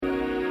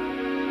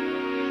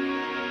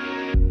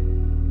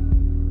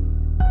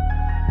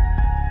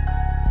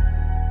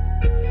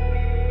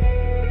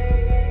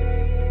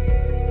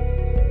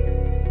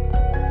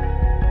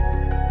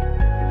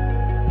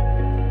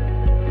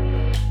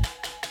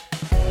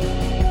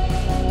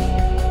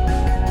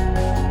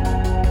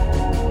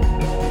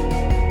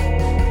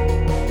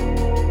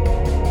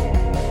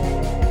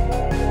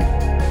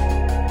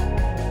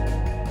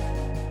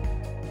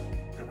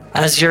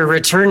As you're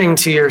returning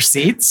to your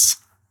seats,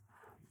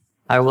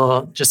 I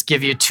will just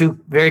give you two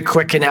very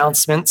quick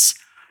announcements.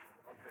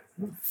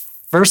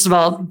 First of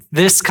all,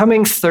 this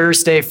coming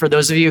Thursday, for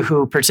those of you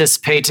who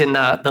participate in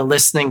the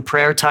listening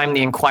prayer time,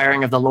 the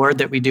inquiring of the Lord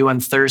that we do on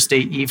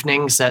Thursday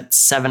evenings at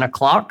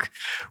 7:00,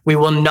 we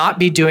will not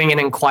be doing an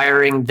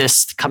inquiring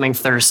this coming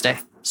Thursday.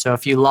 So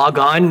if you log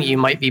on, you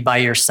might be by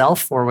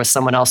yourself or with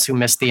someone else who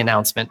missed the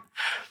announcement.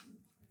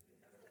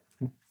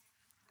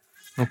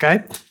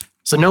 Okay?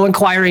 So no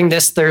inquiring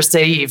this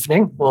Thursday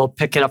evening. We'll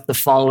pick it up the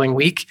following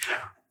week.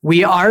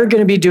 We are going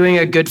to be doing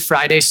a Good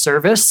Friday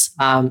service,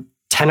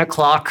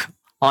 10:00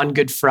 on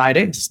Good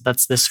Friday. So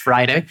that's this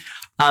Friday.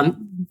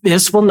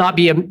 This will not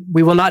be,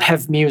 we will not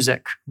have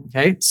music.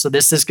 Okay. So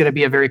this is going to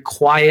be a very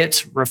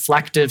quiet,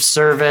 reflective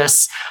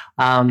service.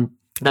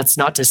 That's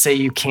not to say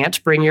you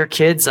can't bring your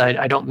kids.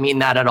 I don't mean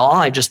that at all.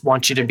 I just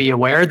want you to be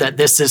aware that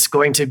this is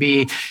going to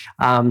be,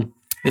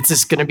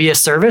 a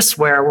service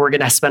where we're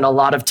going to spend a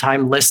lot of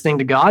time listening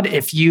to God.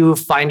 If you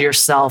find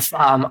yourself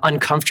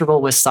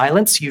uncomfortable with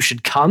silence, you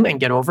should come and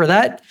get over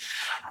that.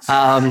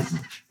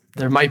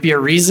 There might be a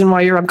reason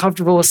why you're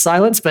uncomfortable with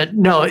silence, but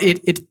no,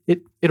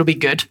 it'll be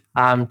good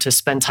to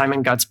spend time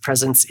in God's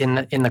presence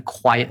in the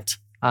quiet.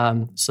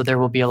 So there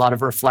will be a lot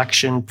of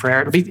reflection,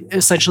 prayer. It'll be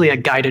essentially a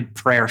guided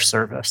prayer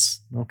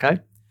service. Okay,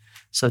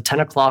 so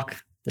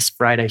 10:00 this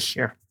Friday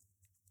here.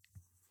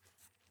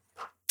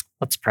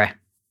 Let's pray.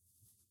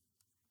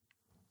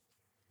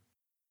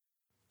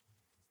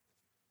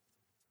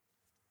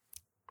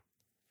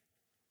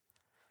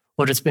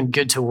 Lord, it's been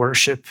good to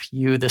worship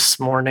you this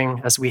morning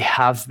as we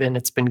have been.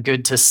 It's been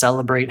good to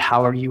celebrate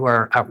how you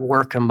are at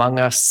work among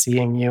us,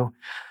 seeing you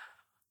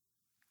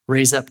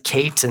raise up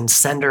Kate and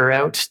send her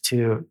out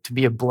to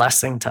be a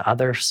blessing to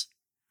others.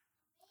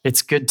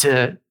 It's good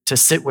to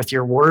sit with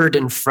your word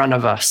in front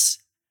of us,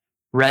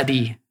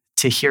 ready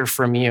to hear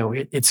from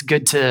you. It's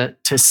good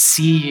to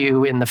see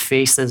you in the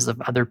faces of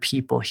other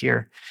people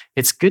here.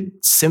 It's good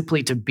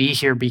simply to be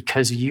here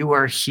because you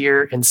are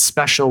here in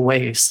special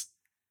ways.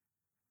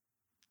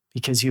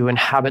 Because you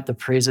inhabit the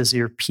praises of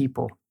your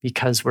people,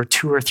 because where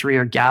two or three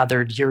are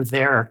gathered, you're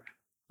there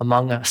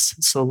among us.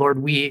 So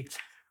Lord, we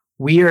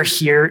are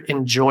here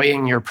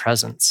enjoying your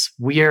presence.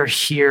 We are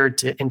here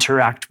to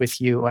interact with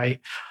you. I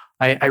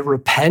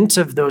repent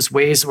of those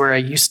ways where I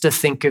used to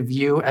think of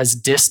you as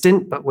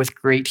distant, but with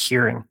great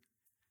hearing,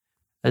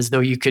 as though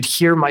you could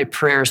hear my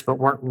prayers, but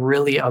weren't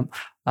really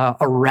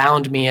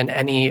around me in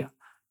any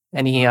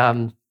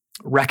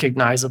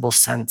recognizable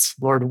sense.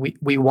 Lord,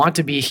 we want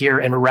to be here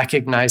and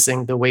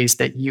recognizing the ways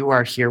that you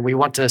are here. We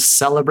want to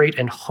celebrate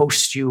and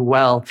host you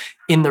well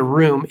in the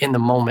room, in the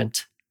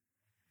moment.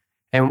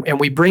 And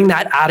we bring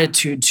that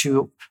attitude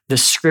to the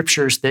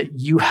scriptures that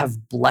you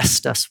have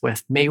blessed us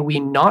with. May we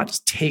not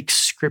take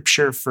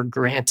scripture for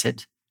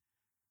granted.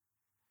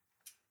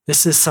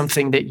 This is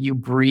something that you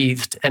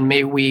breathed, and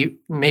may we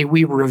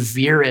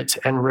revere it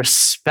and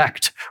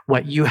respect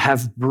what you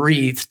have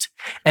breathed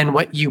and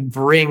what you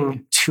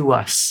bring to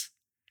us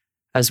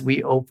as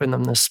we open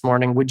them this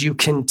morning. Would you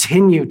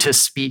continue to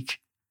speak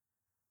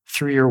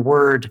through your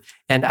word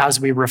and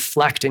as we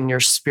reflect and your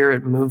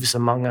spirit moves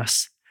among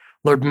us?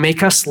 Lord,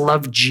 make us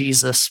love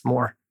Jesus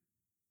more.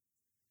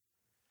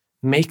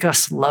 Make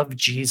us love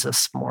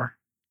Jesus more.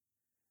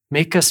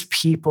 Make us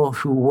people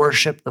who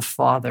worship the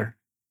Father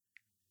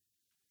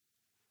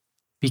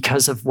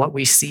because of what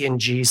we see in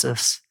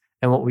Jesus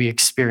and what we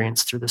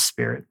experience through the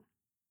Spirit.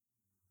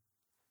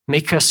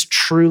 Make us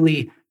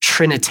truly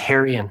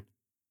Trinitarian.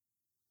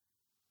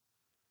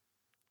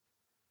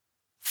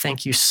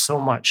 Thank you so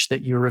much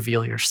that you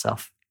reveal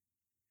yourself.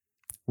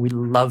 We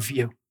love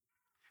you.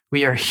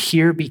 We are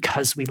here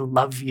because we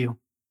love you.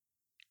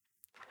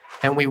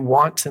 And we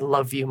want to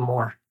love you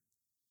more.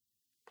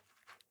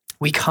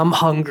 We come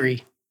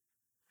hungry.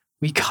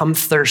 We come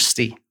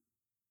thirsty.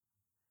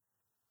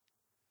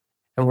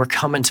 And we're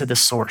coming to the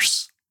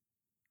source.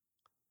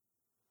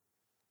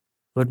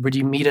 Lord, would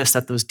you meet us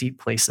at those deep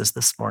places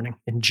this morning?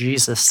 In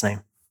Jesus'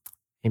 name,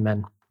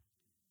 amen.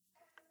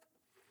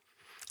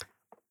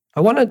 I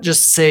want to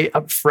just say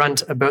up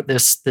front about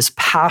this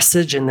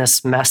passage and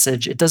this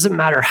message. It doesn't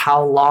matter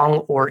how long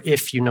or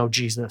if you know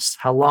Jesus,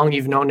 how long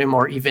you've known him,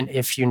 or even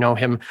if you know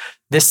him.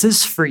 This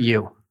is for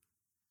you.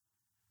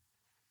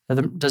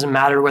 It doesn't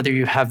matter whether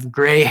you have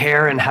gray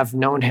hair and have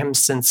known him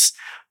since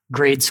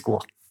grade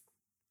school.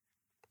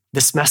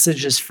 This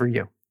message is for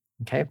you,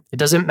 okay? It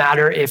doesn't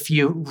matter if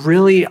you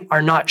really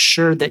are not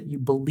sure that you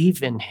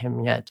believe in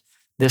him yet.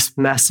 This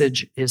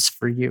message is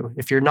for you.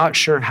 If you're not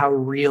sure how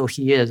real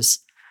he is,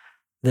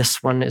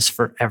 this one is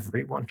for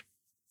everyone.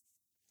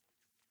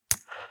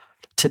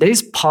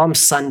 Today's Palm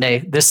Sunday.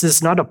 This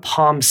is not a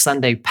Palm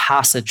Sunday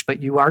passage,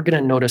 but you are going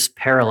to notice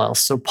parallels.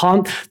 So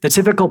the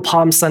typical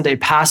Palm Sunday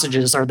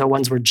passages are the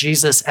ones where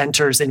Jesus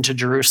enters into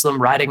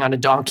Jerusalem riding on a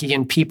donkey,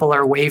 and people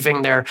are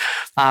waving their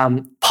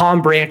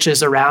palm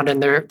branches around,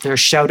 and they're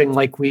shouting,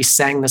 like we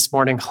sang this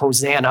morning,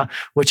 Hosanna,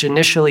 which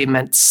initially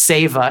meant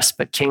save us,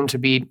 but came to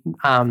be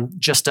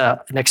just an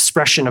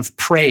expression of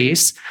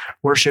praise,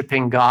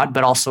 worshiping God,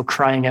 but also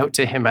crying out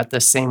to him at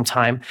the same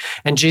time.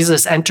 And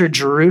Jesus entered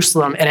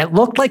Jerusalem, and it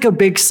looked like a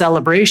big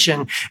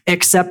celebration,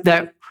 except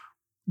that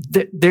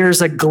there's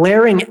a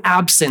glaring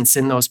absence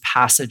in those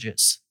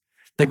passages.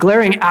 The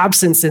glaring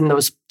absence in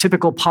those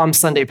typical Palm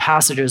Sunday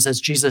passages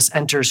as Jesus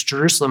enters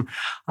Jerusalem,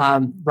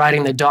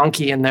 riding the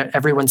donkey, and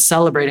everyone's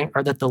celebrating,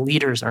 are that the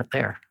leaders aren't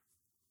there.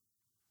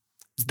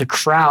 It's the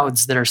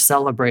crowds that are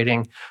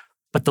celebrating,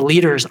 but the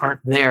leaders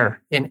aren't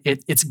there. And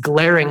it's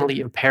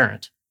glaringly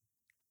apparent.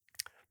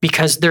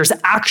 Because there's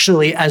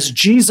actually, as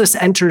Jesus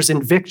enters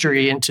in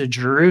victory into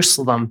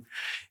Jerusalem,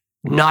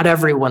 not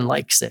everyone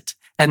likes it.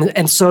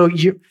 And so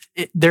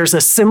there's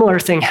a similar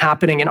thing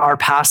happening in our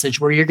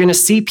passage where you're going to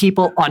see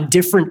people on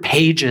different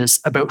pages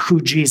about who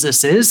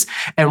Jesus is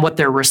and what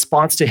their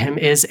response to him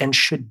is and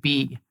should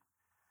be.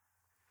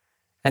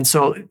 And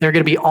so they're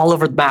going to be all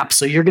over the map.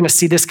 So you're going to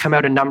see this come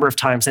out a number of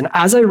times. And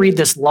as I read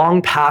this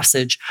long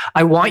passage,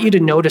 I want you to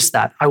notice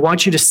that. I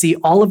want you to see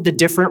all of the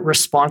different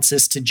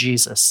responses to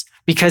Jesus,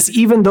 because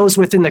even those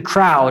within the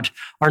crowd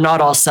are not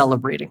all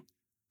celebrating.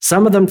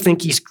 Some of them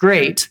think he's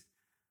great.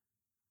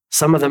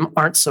 Some of them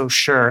aren't so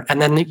sure.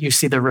 And then you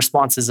see the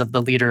responses of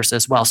the leaders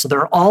as well. So there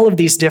are all of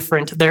these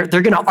different, they're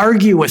going to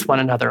argue with one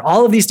another,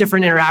 all of these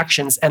different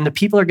interactions, and the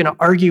people are going to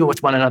argue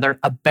with one another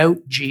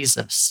about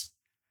Jesus.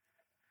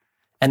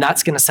 And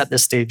that's going to set the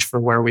stage for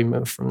where we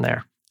move from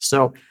there.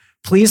 So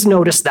please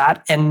notice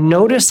that, and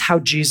notice how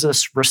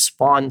Jesus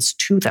responds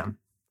to them.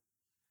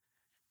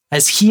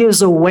 As he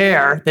is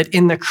aware that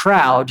in the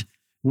crowd,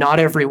 not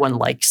everyone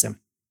likes him.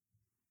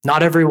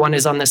 Not everyone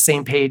is on the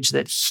same page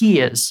that he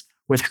is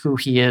with who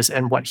he is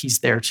and what he's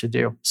there to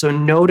do. So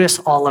notice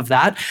all of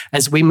that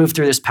as we move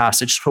through this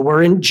passage. So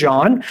we're in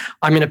John.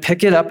 I'm going to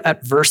pick it up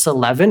at verse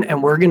 11,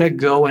 and we're going to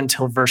go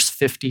until verse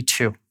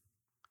 52.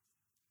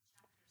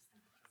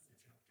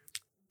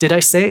 Did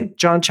I say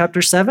John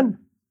chapter 7?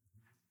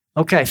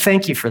 Okay,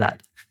 thank you for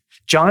that.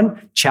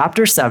 John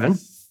chapter 7,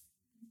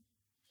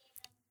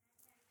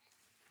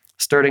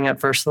 starting at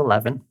verse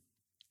 11,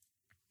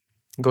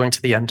 going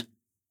to the end.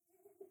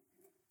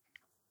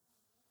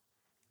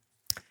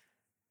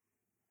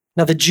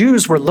 Now, the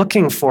Jews were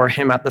looking for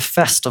him at the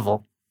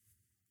festival.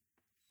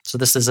 So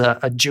this is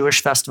a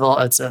Jewish festival.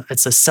 It's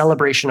a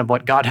celebration of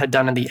what God had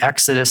done in the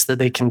Exodus that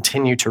they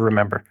continue to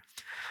remember.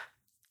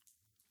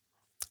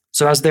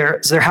 So as they're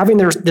having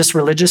this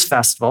religious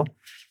festival,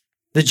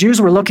 the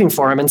Jews were looking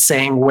for him and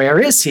saying, "Where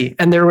is he?"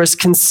 And there was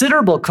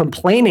considerable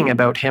complaining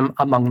about him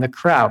among the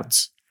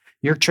crowds.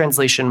 Your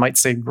translation might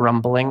say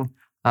grumbling,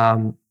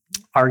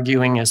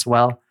 arguing as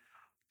well.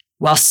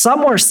 While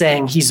some were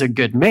saying he's a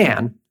good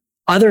man,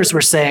 others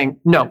were saying,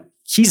 no,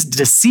 he's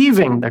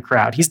deceiving the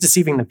crowd. He's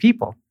deceiving the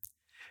people.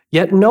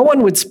 Yet no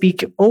one would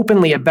speak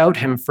openly about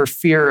him for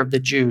fear of the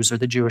Jews or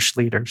the Jewish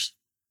leaders.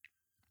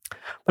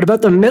 But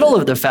about the middle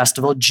of the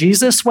festival,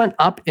 Jesus went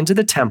up into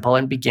the temple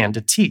and began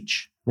to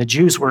teach. The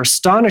Jews were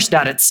astonished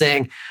at it,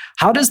 saying,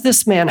 "How does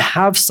this man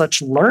have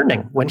such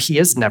learning when he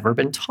has never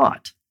been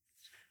taught?"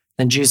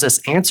 Then Jesus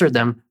answered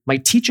them, "My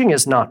teaching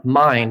is not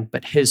mine,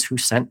 but his who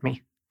sent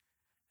me."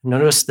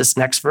 Notice this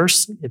next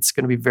verse. It's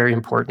going to be very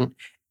important.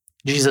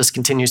 Jesus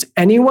continues,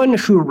 "Anyone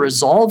who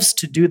resolves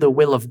to do the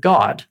will of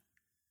God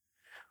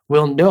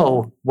will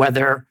know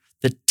whether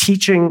the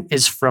teaching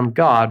is from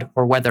God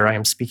or whether I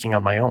am speaking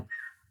on my own.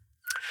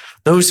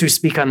 Those who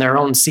speak on their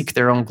own seek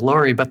their own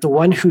glory, but the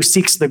one who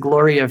seeks the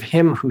glory of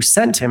him who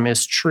sent him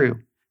is true,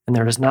 and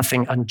there is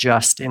nothing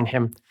unjust in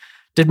him.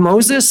 Did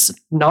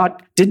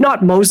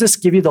not Moses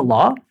give you the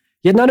law?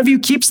 Yet none of you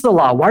keeps the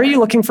law. Why are you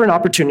looking for an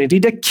opportunity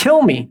to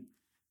kill me?"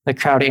 The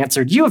crowd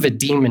answered, "You have a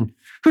demon.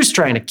 Who's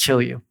trying to kill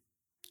you?"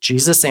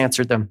 Jesus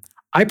answered them,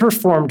 "I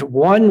performed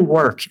one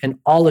work, and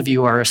all of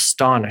you are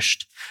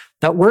astonished."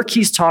 That work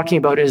he's talking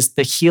about is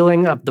the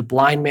healing of the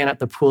blind man at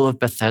the pool of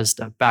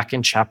Bethesda, back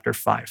in chapter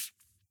 5.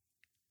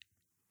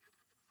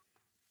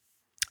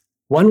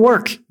 One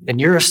work,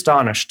 and you're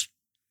astonished.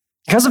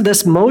 Because of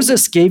this,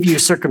 Moses gave you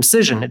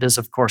circumcision. It is,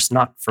 of course,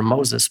 not from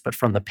Moses, but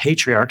from the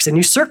patriarchs. And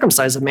you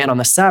circumcise a man on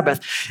the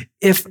Sabbath.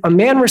 If a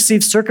man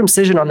receives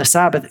circumcision on the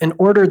Sabbath in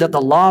order that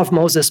the law of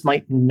Moses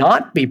might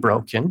not be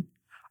broken,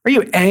 are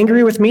you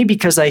angry with me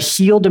because I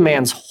healed a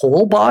man's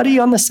whole body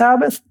on the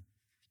Sabbath?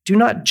 Do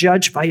not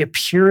judge by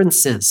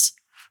appearances,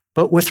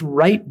 but with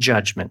right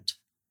judgment.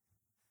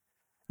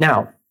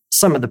 Now,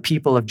 some of the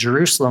people of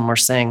Jerusalem were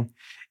saying,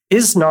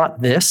 "Is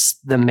not this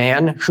the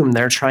man whom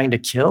they're trying to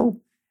kill?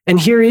 And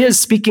here he is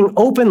speaking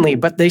openly,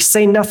 but they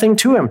say nothing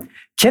to him.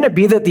 Can it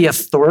be that the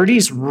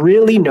authorities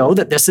really know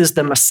that this is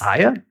the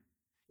Messiah?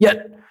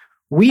 Yet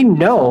we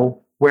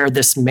know where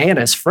this man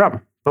is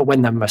from, but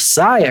when the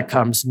Messiah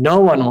comes, no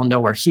one will know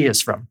where he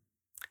is from."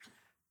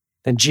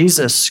 Then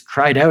Jesus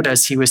cried out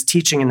as he was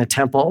teaching in the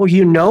temple, "Oh,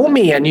 you know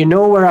me and you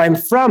know where I'm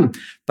from,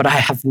 but I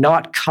have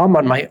not come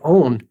on my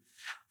own.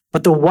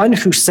 But the one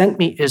who sent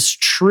me is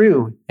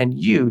true, and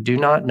you do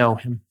not know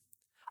him.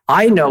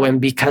 I know him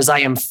because I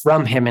am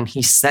from him, and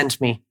he sent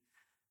me."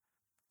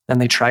 Then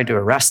they tried to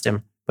arrest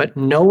him, but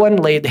no one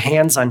laid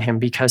hands on him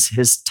because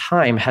his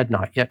time had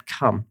not yet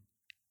come.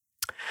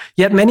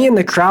 Yet many in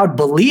the crowd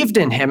believed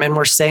in him and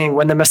were saying,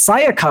 "When the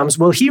Messiah comes,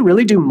 will he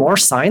really do more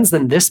signs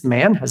than this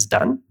man has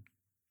done?"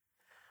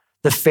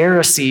 The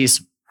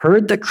Pharisees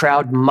heard the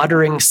crowd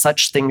muttering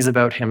such things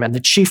about him, and the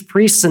chief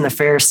priests and the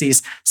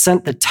Pharisees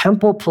sent the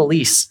temple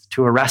police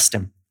to arrest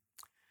him.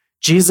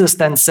 Jesus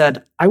then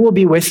said, "I will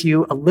be with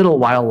you a little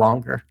while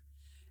longer,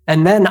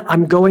 and then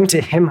I'm going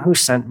to him who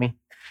sent me.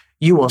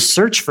 You will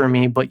search for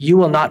me, but you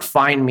will not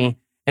find me,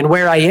 and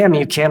where I am,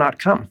 you cannot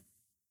come."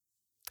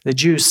 The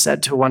Jews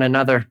said to one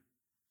another,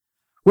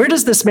 "Where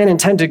does this man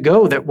intend to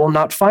go that we'll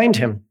not find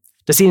him?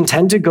 Does he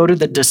intend to go to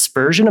the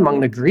dispersion among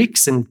the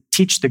Greeks and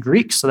teach the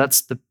Greeks?" So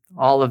that's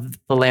all of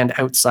the land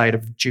outside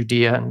of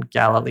Judea and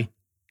Galilee.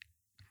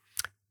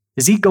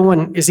 Is he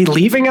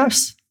leaving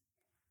us?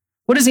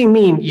 What does he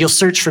mean? "You'll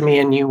search for me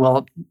and you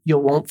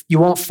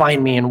won't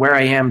find me, and where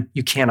I am,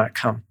 you cannot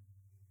come."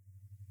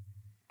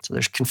 So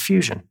there's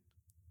confusion.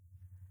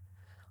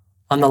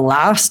 On the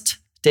last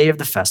day of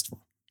the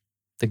festival,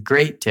 the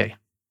great day,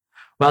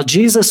 while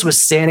Jesus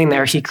was standing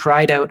there, he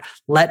cried out,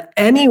 "Let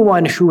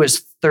anyone who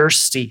is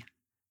thirsty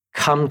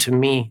come to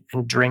me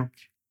and drink.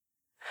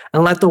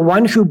 And let the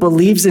one who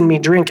believes in me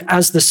drink,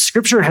 as the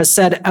scripture has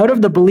said, out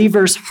of the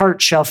believer's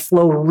heart shall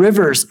flow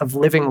rivers of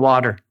living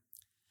water."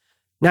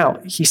 Now,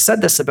 he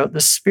said this about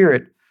the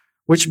Spirit,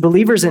 which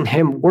believers in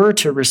him were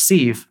to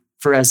receive,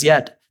 for as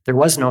yet there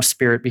was no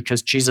Spirit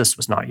because Jesus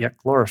was not yet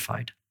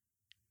glorified.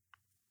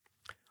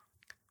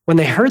 When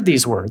they heard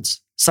these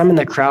words, some in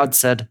the crowd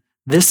said,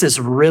 "This is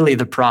really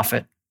the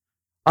prophet."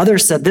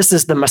 Others said, "This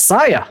is the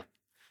Messiah."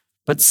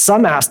 But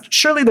some asked,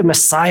 "Surely the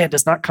Messiah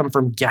does not come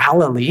from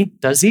Galilee,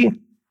 does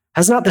he?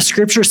 Has not the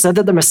scripture said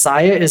that the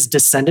Messiah is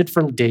descended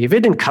from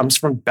David and comes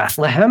from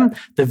Bethlehem,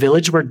 the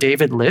village where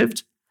David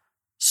lived?"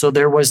 So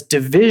there was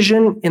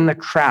division in the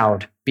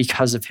crowd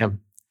because of him.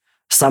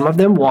 Some of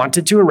them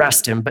wanted to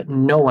arrest him, but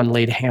no one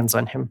laid hands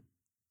on him.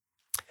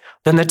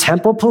 Then the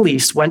temple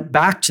police went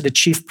back to the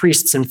chief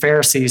priests and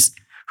Pharisees,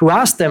 who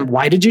asked them,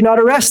 "Why did you not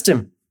arrest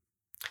him?"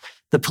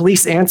 The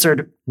police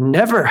answered,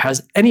 "Never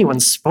has anyone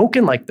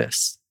spoken like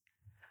this."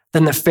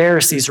 Then the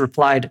Pharisees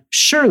replied,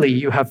 "Surely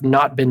you have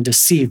not been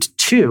deceived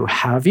too,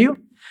 have you?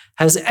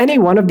 Has any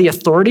one of the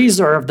authorities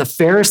or of the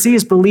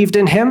Pharisees believed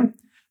in him?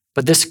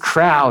 But this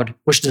crowd,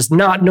 which does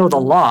not know the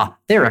law,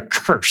 they're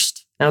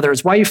accursed." In other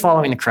words, why are you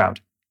following the crowd?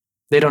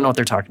 They don't know what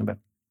they're talking about.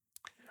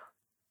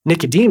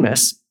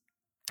 Nicodemus,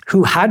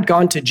 who had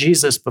gone to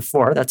Jesus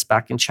before, that's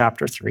back in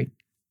chapter 3,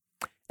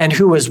 and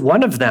who was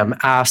one of them,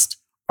 asked,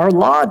 "Our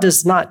law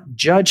does not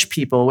judge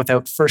people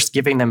without first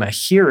giving them a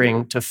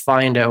hearing to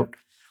find out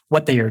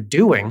what they are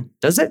doing,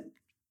 does it?"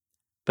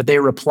 But they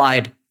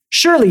replied,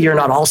 "Surely you're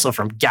not also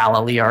from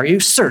Galilee, are you?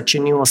 Search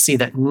and you will see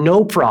that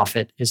no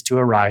prophet is to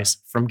arise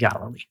from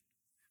Galilee."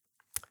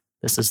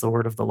 This is the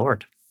word of the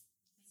Lord.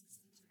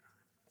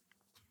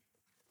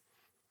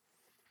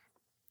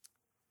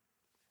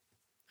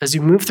 As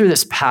you move through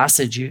this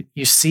passage,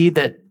 you see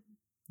that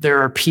there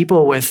are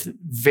people with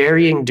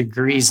varying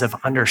degrees of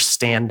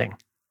understanding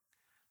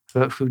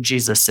about who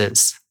Jesus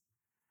is,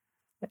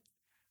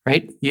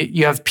 right?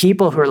 You have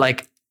people who are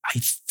like, "I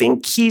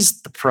think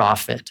he's the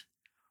prophet.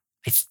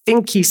 I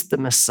think he's the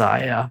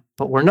Messiah,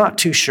 but we're not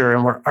too sure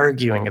and we're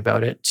arguing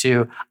about it,"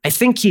 to, "I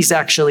think he's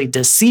actually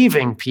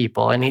deceiving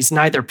people and he's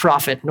neither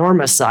prophet nor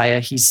Messiah.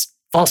 He's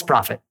false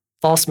prophet,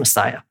 false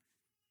Messiah."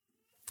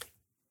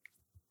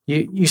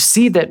 You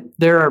see that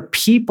there are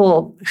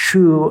people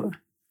who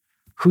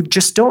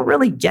just don't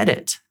really get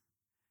it.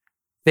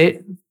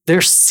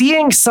 They're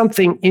seeing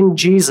something in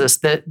Jesus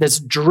that's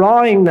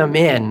drawing them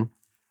in,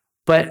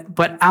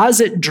 but as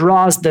it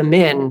draws them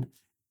in,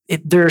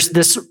 there's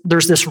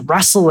this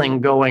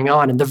wrestling going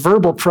on. And the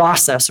verbal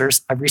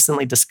processors, I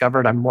recently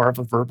discovered I'm more of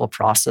a verbal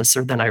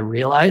processor than I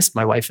realized.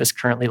 My wife is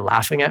currently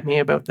laughing at me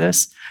about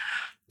this.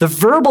 The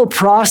verbal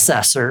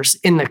processors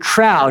in the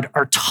crowd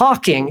are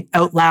talking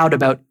out loud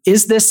about,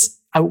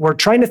 we're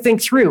trying to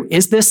think through,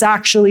 is this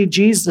actually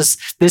Jesus?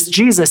 This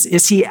Jesus,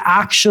 is he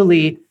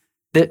actually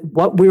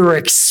what we were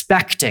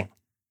expecting?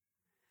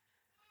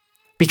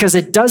 Because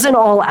it doesn't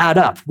all add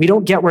up. We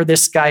don't get where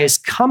this guy is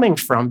coming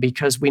from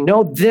because we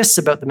know this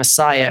about the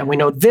Messiah and we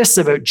know this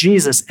about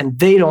Jesus and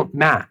they don't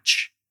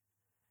match.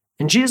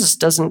 And Jesus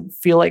doesn't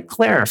feel like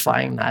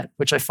clarifying that,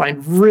 which I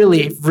find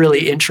really,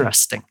 really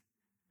interesting.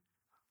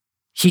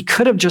 He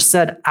could have just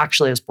said,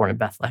 "Actually, I was born in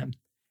Bethlehem,"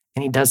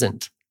 and he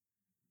doesn't.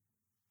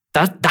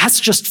 That's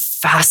just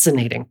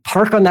fascinating.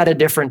 Park on that a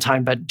different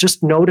time, but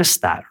just notice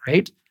that,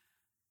 right?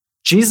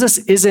 Jesus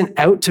isn't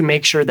out to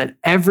make sure that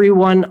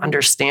everyone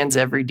understands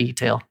every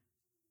detail.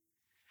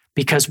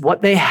 Because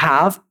what they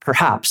have,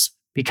 perhaps,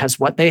 because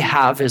what they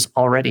have is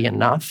already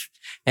enough,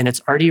 and it's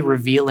already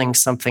revealing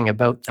something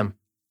about them.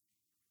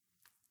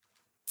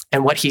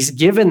 And what he's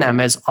given them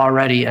is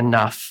already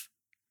enough.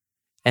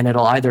 And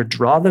it'll either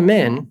draw them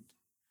in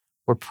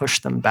or push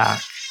them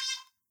back.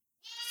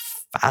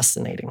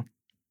 Fascinating.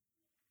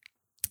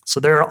 So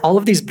there are all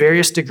of these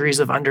various degrees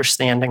of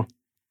understanding,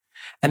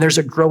 and there's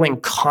a growing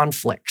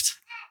conflict.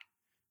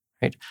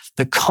 Right?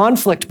 The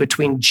conflict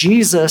between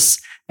Jesus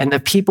and the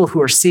people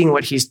who are seeing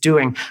what he's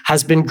doing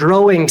has been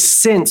growing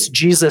since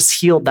Jesus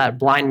healed that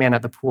blind man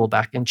at the pool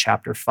back in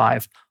chapter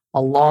 5,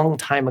 a long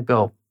time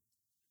ago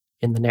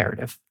in the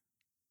narrative.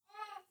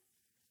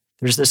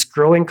 There's this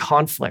growing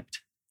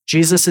conflict.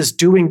 Jesus is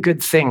doing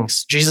good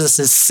things. Jesus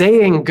is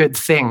saying good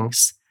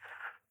things,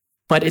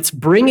 but it's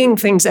bringing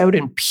things out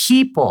in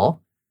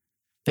people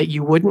that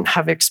you wouldn't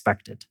have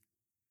expected.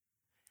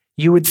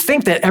 You would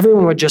think that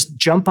everyone would just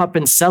jump up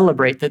and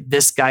celebrate that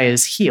this guy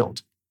is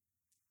healed,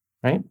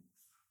 right?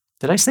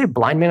 Did I say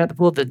blind man at the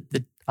pool?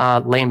 The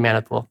lame man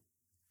at the pool.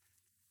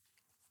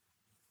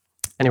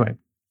 Anyway,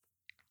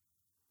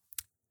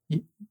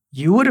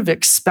 you would have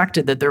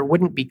expected that there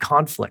wouldn't be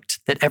conflict,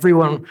 that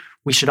everyone,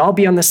 we should all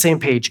be on the same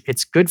page.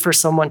 It's good for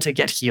someone to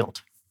get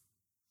healed,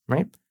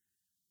 right?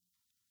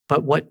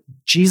 But what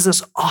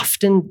Jesus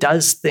often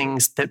does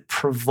things that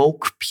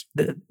provoke,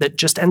 that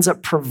just ends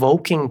up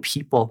provoking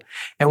people.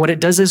 And what it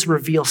does is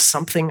reveal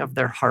something of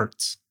their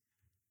hearts.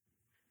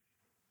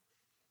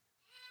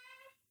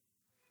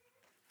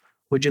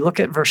 Would you look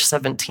at verse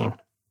 17?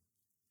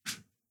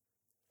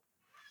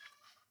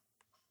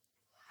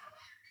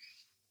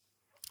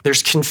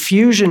 There's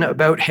confusion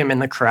about him in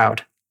the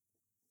crowd.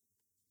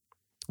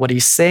 What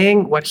he's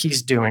saying, what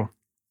he's doing.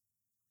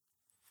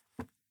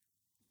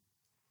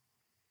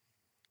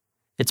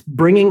 It's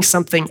bringing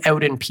something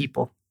out in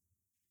people,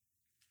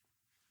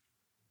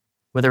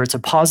 whether it's a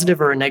positive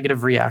or a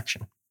negative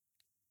reaction.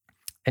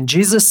 And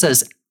Jesus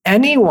says,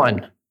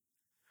 anyone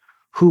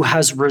who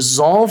has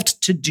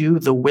resolved to do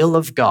the will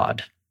of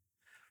God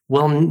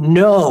will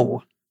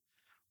know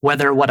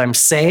whether what I'm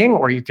saying,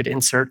 or you could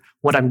insert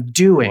what I'm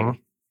doing,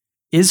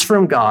 is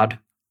from God,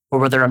 or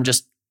whether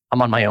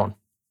I'm on my own.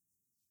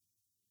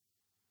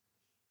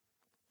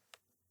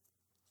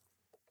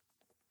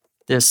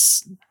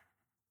 This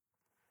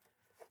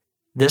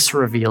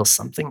reveals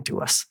something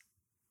to us.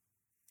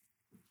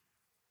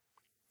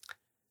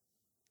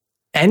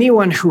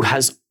 Anyone who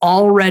has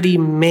already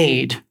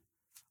made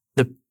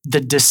the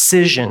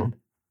decision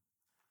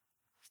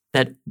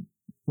that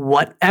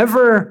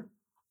whatever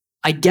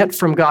I get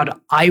from God,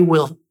 I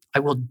will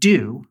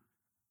do.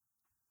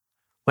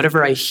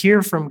 Whatever I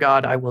hear from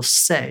God, I will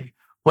say.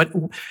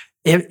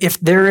 If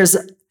there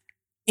is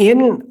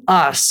in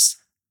us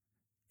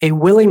a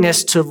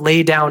willingness to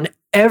lay down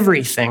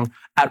everything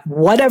at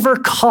whatever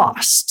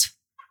cost,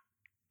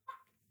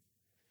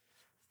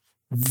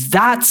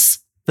 that's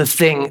the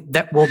thing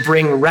that will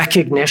bring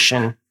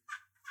recognition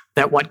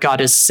that what God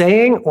is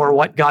saying or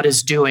what God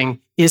is doing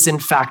is in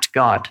fact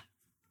God.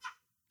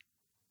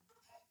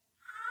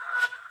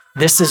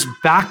 This is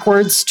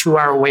backwards to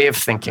our way of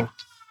thinking.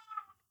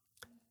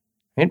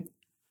 Right?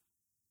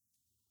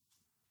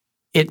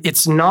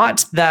 It's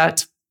not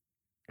that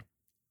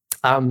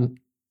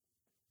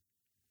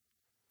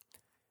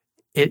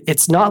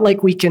it's not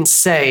like we can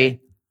say,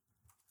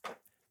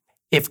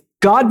 if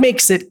God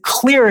makes it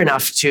clear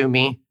enough to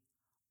me,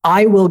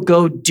 I will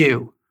go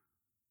do.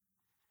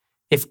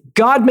 If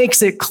God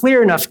makes it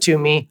clear enough to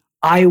me,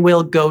 I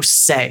will go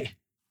say.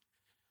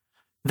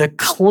 The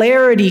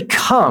clarity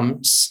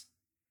comes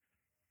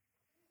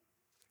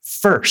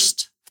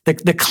first.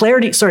 The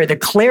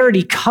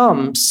clarity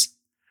comes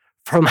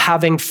from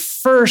having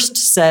first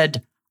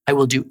said, I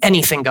will do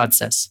anything God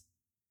says.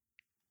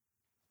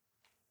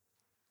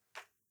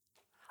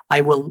 I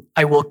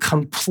will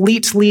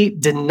completely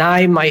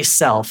deny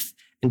myself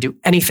and do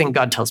anything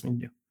God tells me to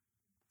do.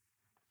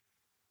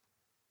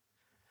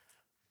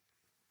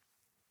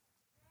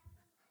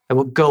 I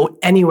will go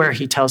anywhere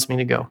he tells me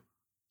to go.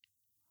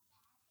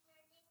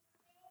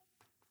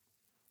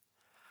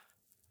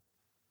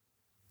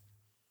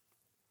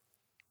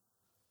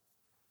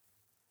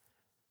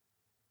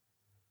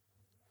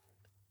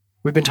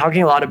 We've been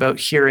talking a lot about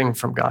hearing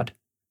from God,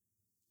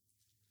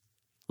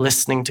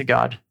 listening to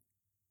God.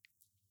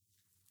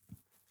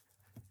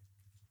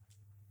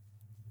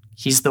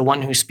 He's the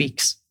one who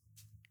speaks.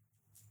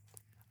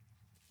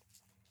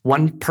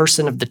 One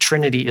person of the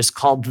Trinity is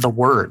called the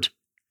Word.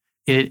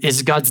 It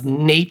is God's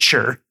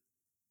nature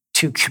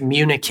to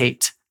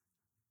communicate.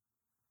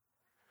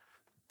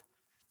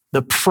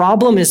 The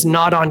problem is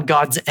not on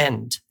God's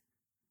end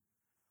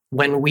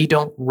when we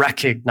don't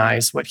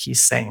recognize what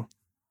he's saying.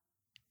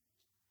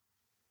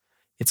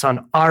 It's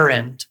on our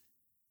end.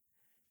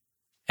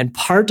 And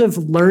part of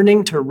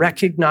learning to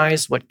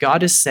recognize what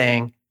God is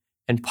saying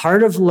and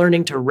part of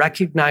learning to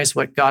recognize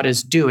what God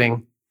is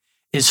doing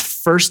is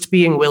first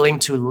being willing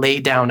to lay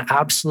down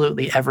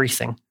absolutely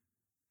everything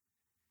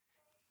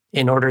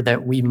in order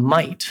that we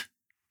might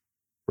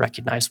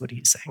recognize what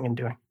he's saying and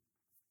doing.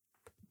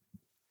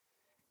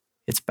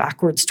 It's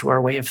backwards to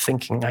our way of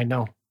thinking, I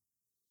know.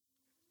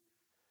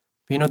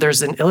 You know,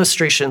 there's an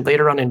illustration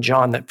later on in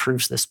John that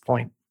proves this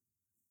point.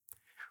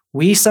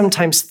 We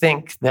sometimes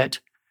think that,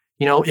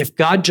 if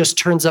God just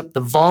turns up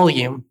the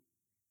volume,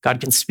 God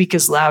can speak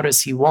as loud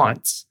as he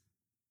wants,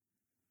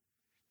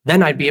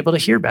 then I'd be able to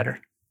hear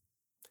better.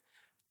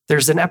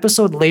 There's an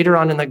episode later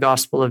on in the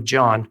Gospel of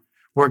John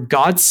where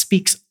God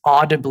speaks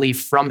audibly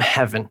from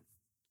heaven.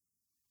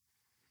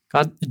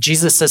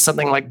 Jesus says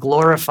something like,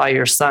 glorify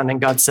your son. And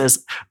God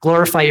says,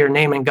 glorify your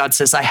name. And God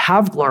says, I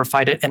have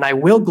glorified it and I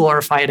will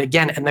glorify it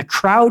again. And the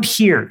crowd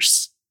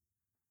hears,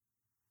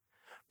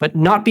 but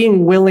not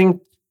being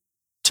willing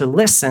to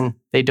listen,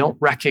 they don't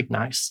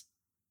recognize.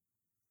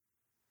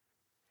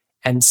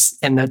 And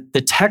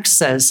the text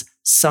says,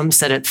 some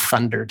said it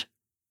thundered.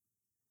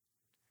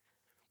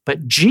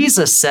 But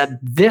Jesus said,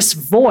 this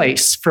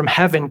voice from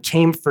heaven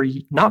came for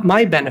not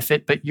my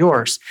benefit, but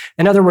yours.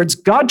 In other words,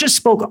 God just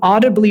spoke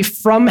audibly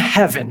from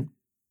heaven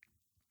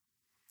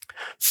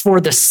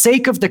for the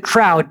sake of the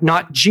crowd,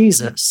 not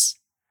Jesus.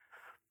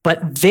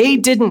 But they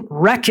didn't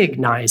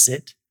recognize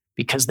it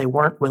because they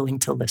weren't willing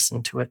to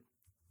listen to it.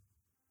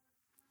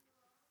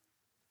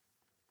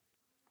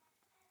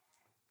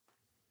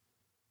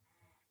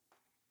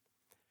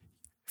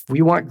 If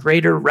we want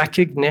greater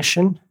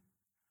recognition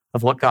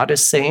of what God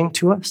is saying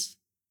to us,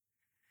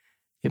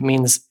 it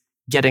means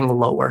getting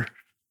lower,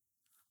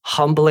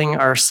 humbling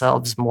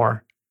ourselves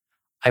more.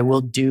 I will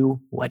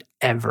do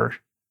whatever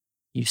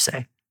you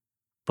say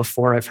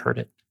before I've heard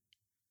it.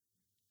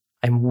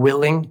 I'm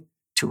willing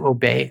to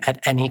obey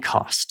at any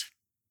cost.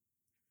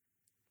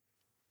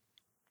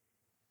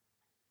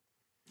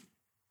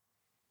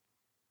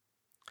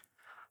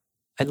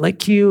 I'd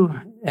like you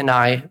and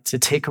I to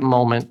take a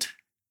moment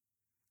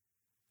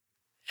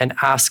and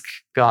ask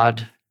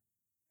God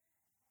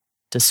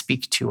to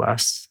speak to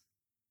us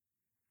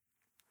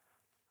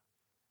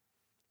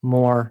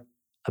more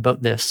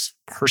about this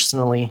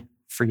personally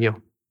for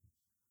you.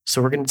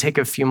 So we're going to take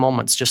a few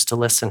moments just to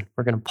listen.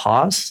 We're going to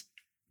pause.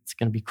 It's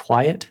going to be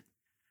quiet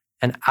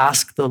and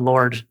ask the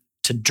Lord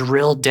to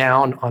drill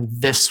down on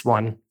this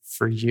one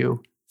for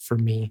you, for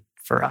me,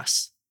 for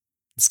us.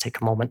 Let's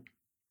take a moment.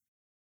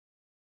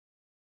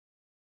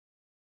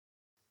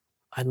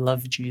 I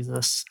love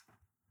Jesus.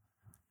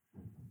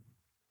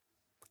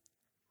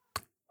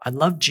 I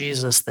love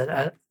Jesus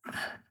that in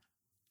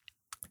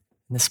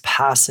this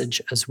passage,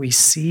 as we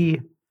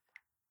see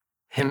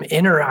him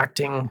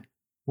interacting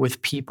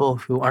with people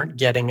who aren't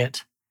getting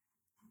it,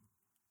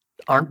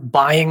 aren't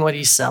buying what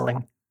he's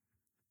selling,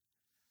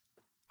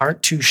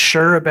 aren't too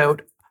sure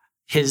about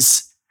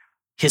his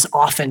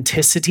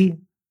authenticity,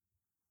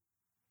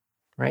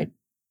 right?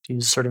 To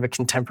use sort of a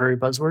contemporary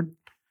buzzword,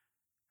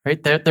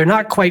 right? They're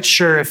not quite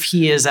sure if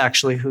he is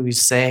actually who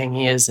he's saying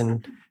he is,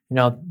 and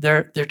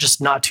they're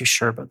just not too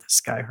sure about this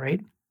guy,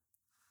 right?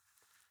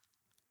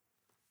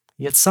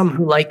 Yet some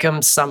who like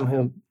him, some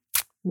who,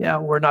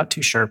 we're not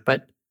too sure.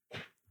 But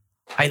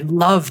I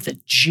love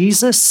that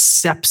Jesus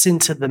steps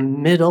into the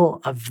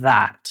middle of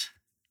that.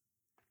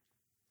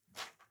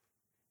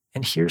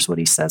 And here's what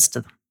he says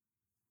to them.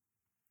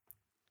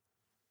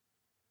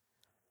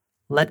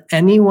 Let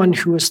anyone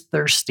who is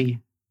thirsty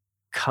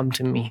come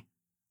to me.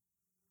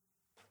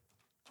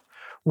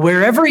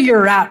 Wherever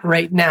you're at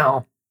right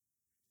now,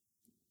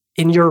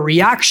 in your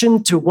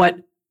reaction to what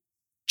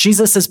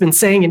Jesus has been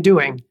saying and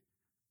doing,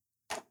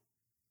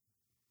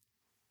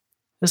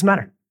 doesn't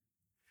matter.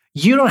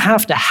 You don't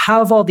have to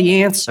have all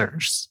the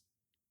answers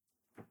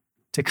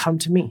to come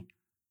to me.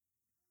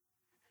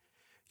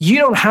 You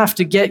don't have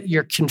to get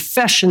your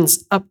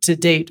confessions up to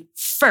date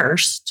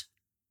first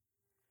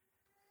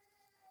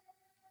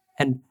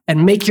and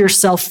make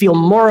yourself feel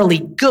morally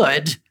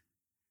good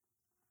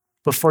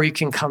before you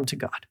can come to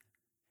God.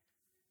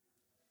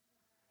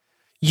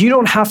 You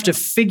don't have to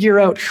figure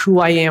out who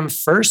I am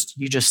first.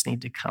 You just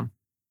need to come.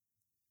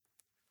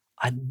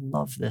 I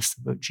love this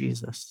about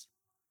Jesus.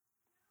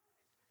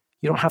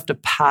 You don't have to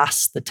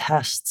pass the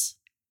tests.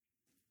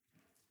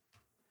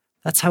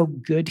 That's how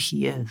good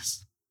he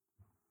is.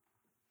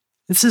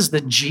 This is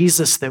the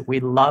Jesus that we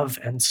love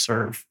and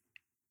serve.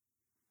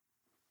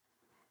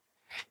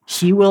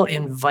 He will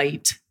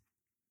invite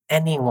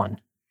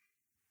anyone.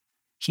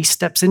 He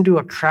steps into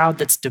a crowd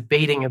that's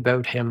debating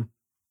about him,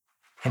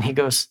 and he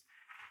goes,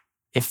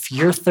 if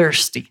you're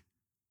thirsty,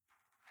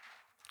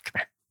 come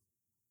here.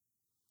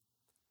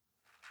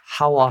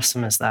 How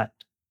awesome is that?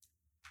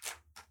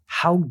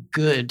 How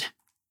good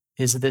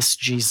is this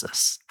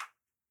Jesus?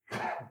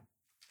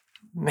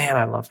 Man,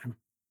 I love him.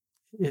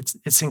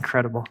 It's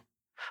incredible.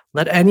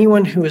 Let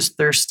anyone who is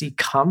thirsty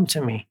come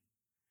to me,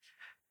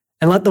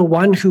 and let the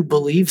one who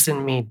believes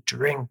in me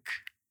drink.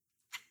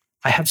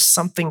 I have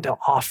something to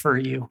offer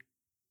you,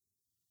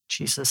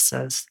 Jesus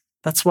says.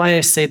 That's why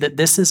I say that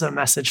this is a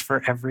message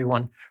for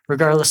everyone,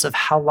 regardless of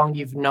how long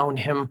you've known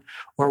him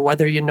or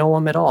whether you know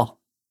him at all.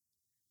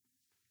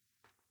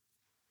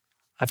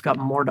 I've got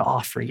more to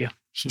offer you,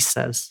 he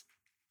says.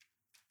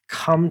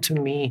 Come to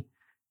me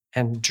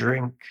and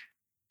drink.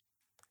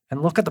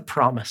 And look at the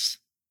promise.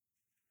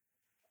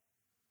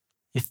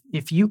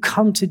 If you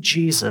come to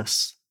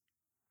Jesus,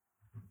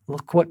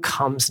 look what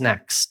comes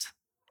next.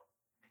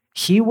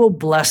 He will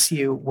bless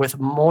you with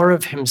more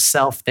of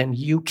himself than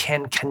you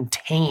can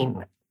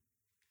contain.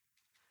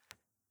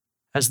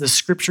 As the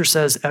scripture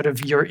says, out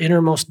of your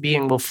innermost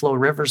being will flow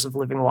rivers of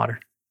living water.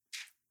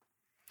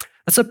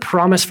 That's a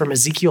promise from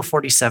Ezekiel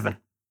 47.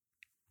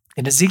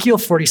 In Ezekiel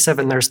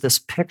 47, there's this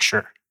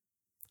picture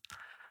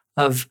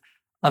of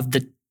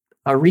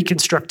a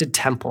reconstructed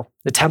temple.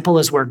 The temple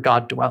is where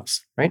God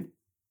dwells, right?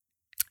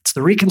 It's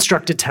the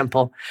reconstructed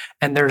temple,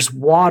 and there's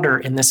water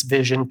in this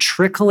vision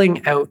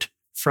trickling out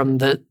from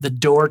the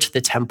door to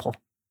the temple.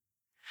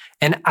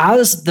 And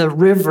as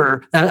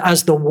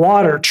the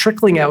water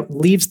trickling out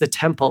leaves the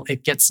temple,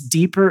 it gets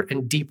deeper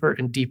and deeper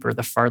and deeper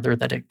the farther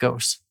that it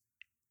goes.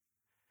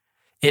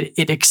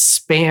 It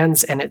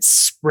expands and it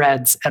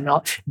spreads and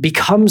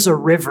becomes a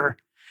river.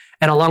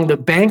 And along the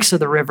banks of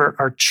the river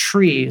are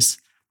trees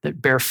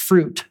that bear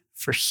fruit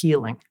for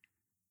healing.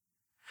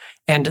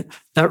 And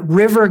that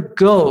river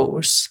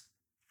goes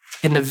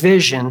in the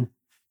vision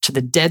to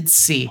the Dead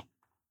Sea,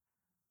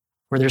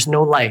 where there's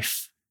no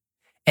life.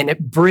 And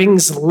it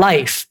brings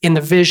life in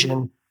the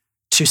vision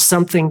to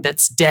something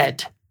that's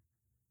dead.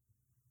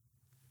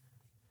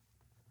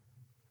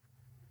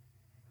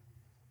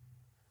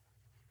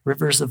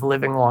 Rivers of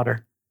living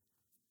water.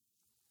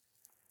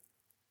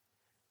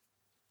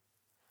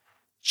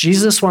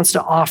 Jesus wants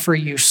to offer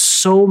you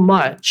so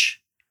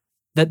much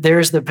that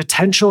there's the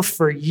potential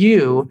for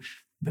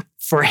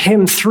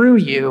him through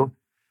you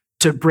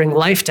to bring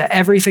life to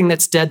everything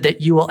that's dead that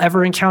you will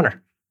ever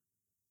encounter.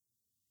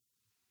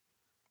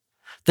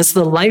 That's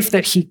the life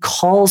that he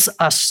calls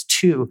us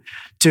to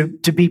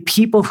be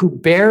people who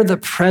bear the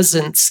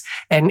presence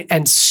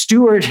and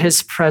steward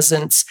his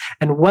presence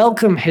and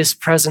welcome his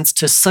presence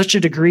to such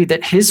a degree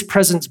that his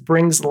presence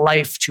brings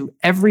life to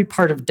every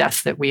part of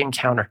death that we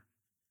encounter.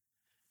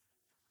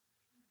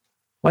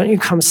 Why don't you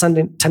come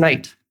Sunday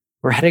tonight?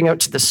 We're heading out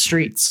to the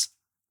streets.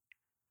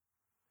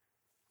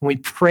 We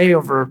pray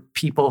over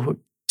people who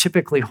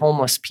typically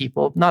homeless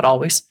people, not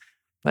always,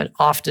 but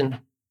often.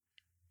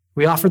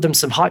 We offer them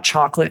some hot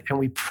chocolate and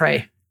we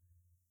pray.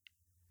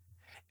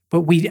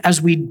 But as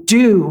we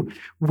do,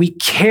 we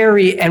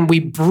carry and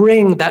we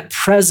bring that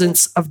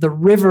presence of the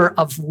river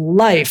of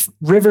life,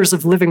 rivers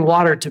of living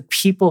water to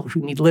people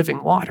who need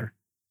living water.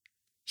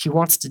 He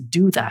wants to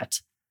do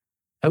that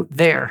out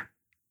there.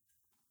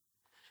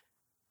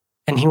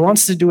 And he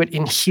wants to do it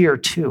in here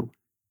too.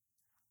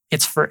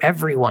 It's for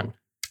everyone.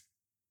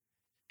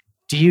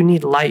 Do you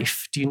need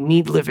life? Do you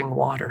need living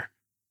water?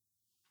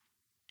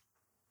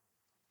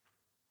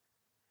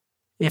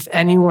 If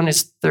anyone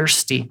is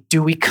thirsty,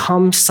 do we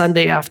come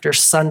Sunday after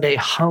Sunday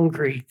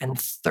hungry and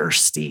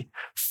thirsty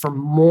for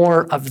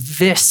more of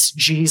this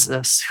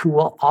Jesus who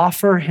will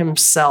offer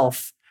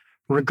himself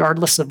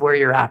regardless of where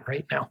you're at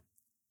right now?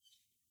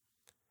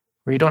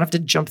 Where you don't have to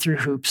jump through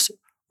hoops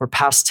or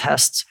pass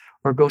tests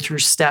or go through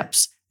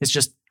steps. It's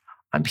just,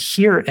 I'm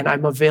here and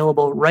I'm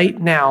available right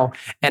now,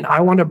 and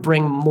I want to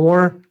bring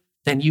more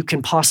than you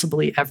can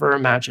possibly ever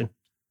imagine.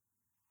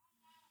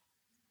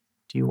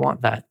 Do you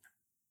want that?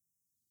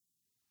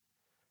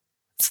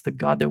 It's the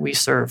God that we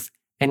serve.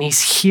 And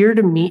he's here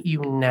to meet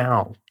you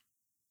now.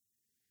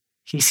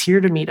 He's here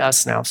to meet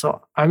us now.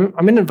 So I'm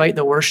going to invite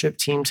the worship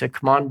team to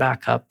come on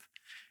back up.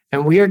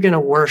 And we are going to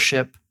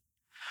worship.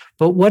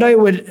 But what I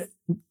would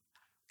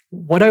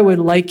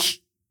like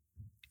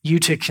you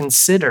to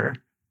consider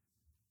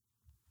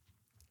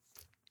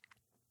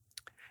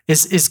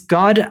is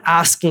God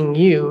asking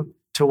you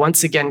to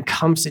once again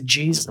come to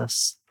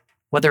Jesus,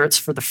 whether it's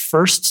for the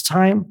first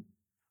time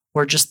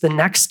or just the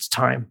next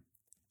time,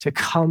 to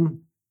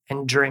come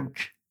and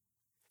drink,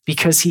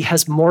 because he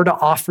has more to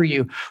offer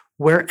you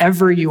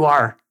wherever you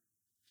are.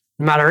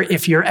 No matter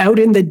if you're out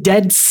in the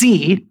Dead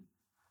Sea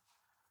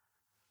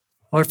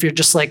or if you're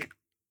just like,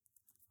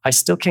 I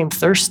still came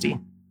thirsty.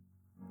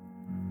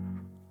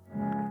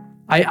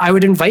 I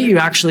would invite you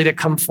actually to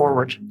come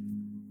forward.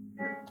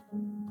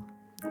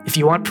 If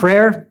you want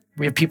prayer,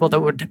 we have people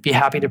that would be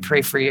happy to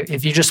pray for you.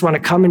 If you just want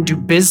to come and do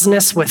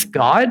business with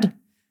God,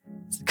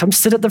 come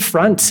sit at the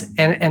front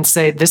and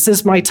say, this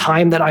is my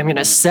time that I'm going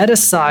to set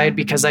aside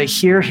because I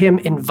hear him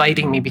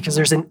inviting me, because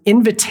there's an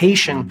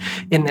invitation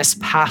in this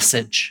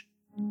passage.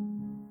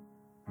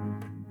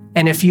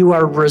 And if you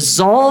are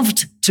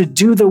resolved to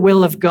do the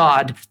will of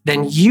God,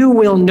 then you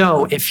will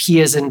know if he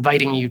is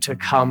inviting you to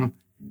come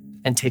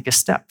and take a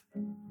step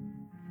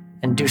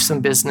and do some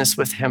business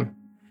with him.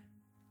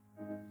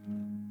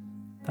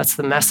 That's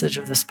the message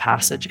of this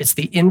passage. It's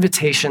the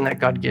invitation that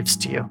God gives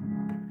to you.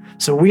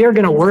 So we are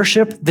going to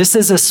worship. This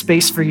is a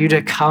space for you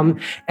to come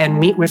and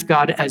meet with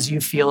God as you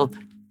feel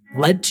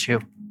led to.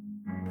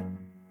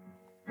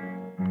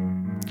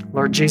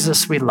 Lord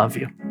Jesus, we love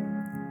you.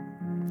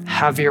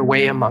 Have your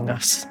way among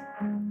us.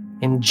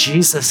 In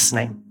Jesus'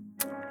 name,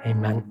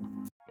 amen.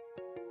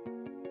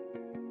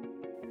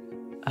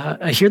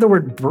 I hear the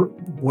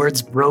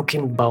words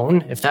broken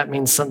bone. If that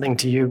means something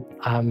to you,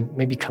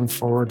 maybe come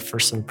forward for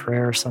some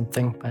prayer or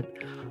something. But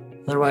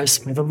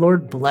otherwise, may the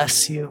Lord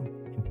bless you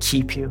and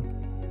keep you.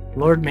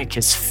 Lord, make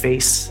his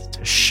face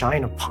to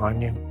shine upon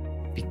you,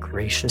 be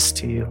gracious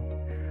to you.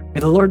 May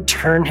the Lord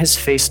turn his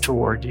face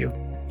toward you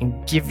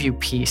and give you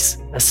peace,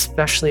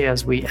 especially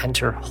as we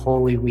enter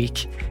Holy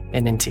Week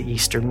and into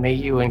Easter. May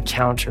you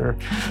encounter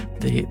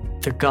the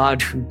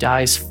God who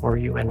dies for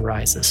you and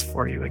rises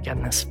for you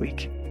again this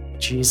week. In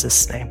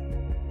Jesus' name,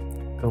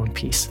 go in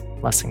peace.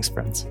 Blessings,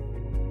 friends.